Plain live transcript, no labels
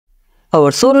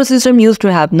Our solar system used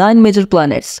to have 9 major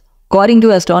planets, according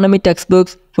to astronomy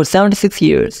textbooks, for 76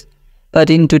 years. But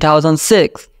in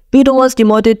 2006, Pluto was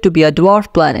demoted to be a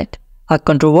dwarf planet, a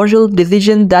controversial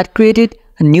decision that created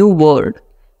a new word,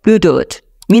 Plutoed,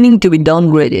 meaning to be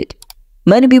downgraded.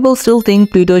 Many people still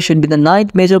think Pluto should be the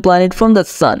 9th major planet from the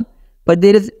Sun, but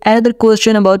there is another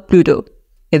question about Pluto.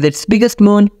 Is its biggest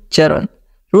moon, Charon,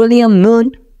 really a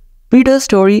moon? Pluto's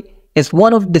story is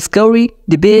one of discovery,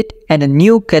 debate, and a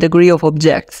new category of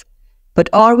objects. But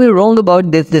are we wrong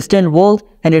about this distant world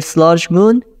and its large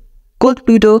moon? Could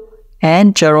Pluto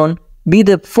and Charon be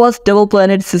the first double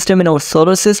planet system in our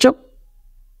solar system?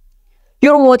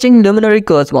 You're watching Luminary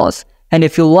Cosmos, and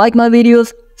if you like my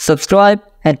videos, subscribe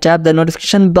and tap the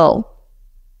notification bell.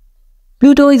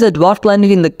 Pluto is a dwarf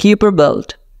planet in the Kuiper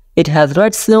belt. It has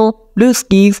red snow, blue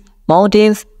skies,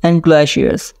 mountains, and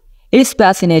glaciers. It is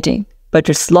fascinating, but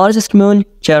its largest moon,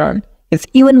 Charon, is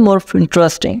even more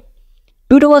interesting.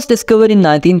 Pluto was discovered in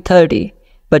 1930,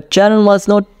 but Charon was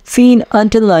not seen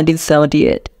until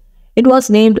 1978. It was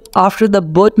named after the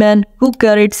boatman who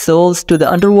carried souls to the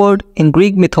underworld in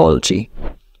Greek mythology.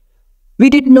 We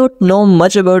did not know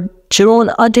much about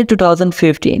Charon until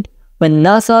 2015, when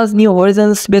NASA's New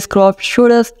Horizons spacecraft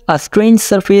showed us a strange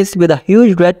surface with a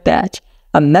huge red patch,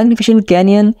 a magnificent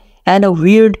canyon, and a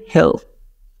weird hill.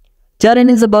 Charon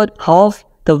is about half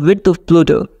the width of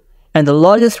Pluto, and the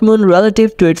largest moon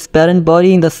relative to its parent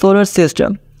body in the solar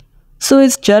system. So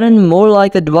is Charon more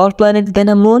like a dwarf planet than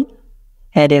a moon?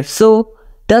 And if so,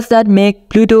 does that make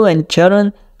Pluto and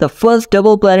Charon the first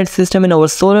double planet system in our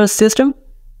solar system?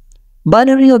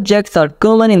 Binary objects are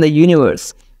common in the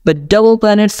universe, but double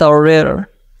planets are rarer.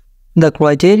 The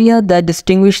criteria that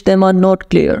distinguish them are not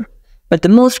clear, but the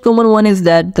most common one is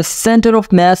that the center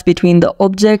of mass between the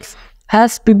objects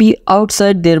has to be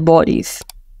outside their bodies.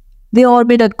 They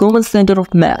orbit a common center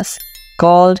of mass,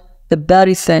 called the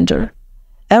barycenter.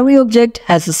 Every object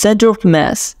has a center of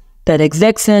mass, that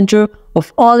exact center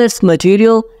of all its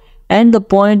material, and the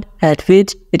point at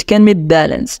which it can be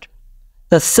balanced.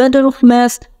 The center of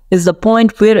mass is the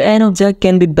point where an object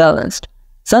can be balanced.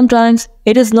 Sometimes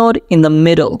it is not in the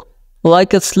middle,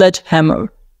 like a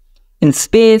sledgehammer. In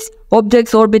space,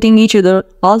 objects orbiting each other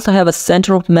also have a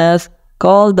center of mass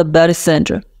called the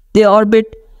barycenter. They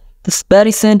orbit the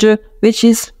barycenter, which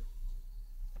is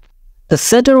the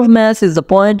center of mass, is the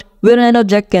point where an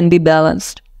object can be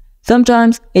balanced.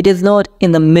 Sometimes it is not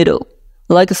in the middle,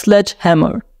 like a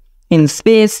sledgehammer. In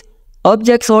space,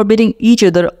 objects orbiting each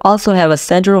other also have a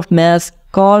center of mass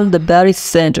called the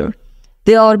barycenter.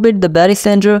 They orbit the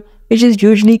barycenter, which is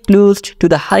usually closest to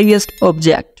the highest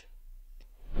object.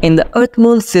 In the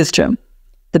Earth-Moon system,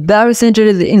 the barycenter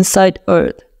is inside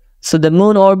Earth, so the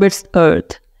Moon orbits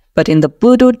Earth. But in the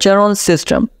Pluto-Charon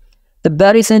system, the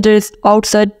barycenter is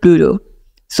outside Pluto,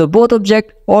 so both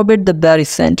objects orbit the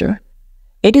barycenter.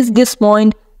 It is this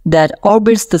point that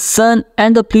orbits the Sun,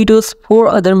 and the Pluto's 4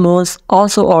 other moons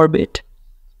also orbit.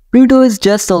 Pluto is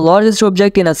just the largest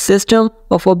object in a system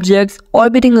of objects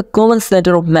orbiting a common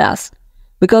center of mass.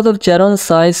 Because of Charon's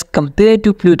size compared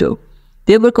to Pluto,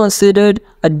 they were considered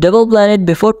a double planet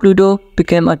before Pluto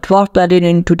became a dwarf planet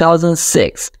in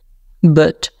 2006.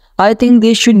 But I think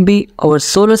this should be our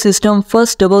solar system's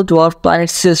first double dwarf planet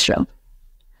system.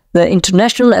 The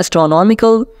International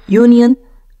Astronomical Union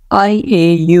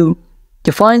 (IAU)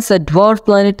 defines a dwarf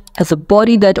planet as a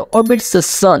body that orbits the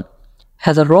Sun,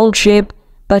 has a round shape,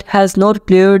 but has not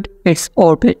cleared its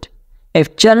orbit.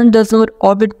 If Charon does not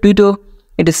orbit Pluto,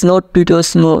 it is not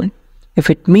Pluto's moon. If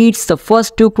it meets the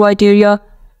first 2 criteria,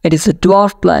 it is a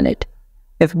dwarf planet.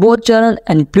 If both Charon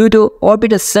and Pluto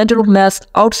orbit a center of mass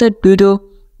outside Pluto,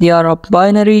 they are a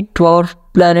binary dwarf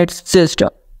planet system.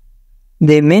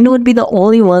 They may not be the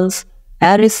only ones.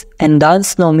 Eris and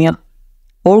Dysnomia,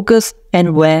 Orcus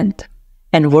and Vant,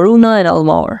 and Varuna and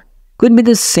Almar could be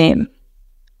the same.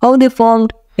 How they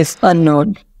formed is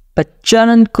unknown, but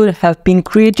Charon could have been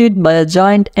created by a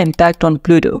giant impact on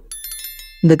Pluto.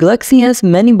 The galaxy has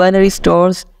many binary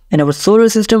stars, and our solar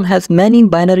system has many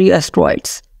binary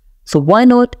asteroids. So why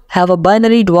not have a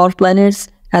binary dwarf planets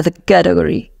as a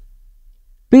category?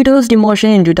 Pluto's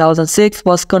demotion in 2006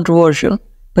 was controversial,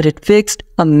 but it fixed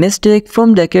a mistake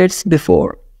from decades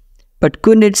before. But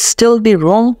couldn't it still be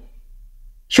wrong?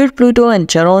 Should Pluto and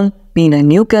Charon be in a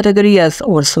new category as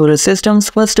our solar system's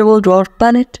first double dwarf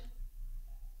planet?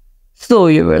 So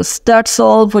viewers, that's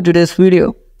all for today's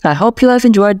video. I hope you have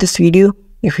enjoyed this video.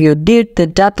 If you did,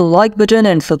 then tap the like button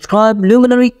and subscribe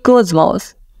Luminary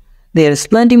Cosmos. There is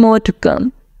plenty more to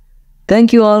come.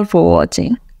 Thank you all for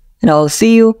watching, and I'll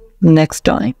see you next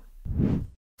time.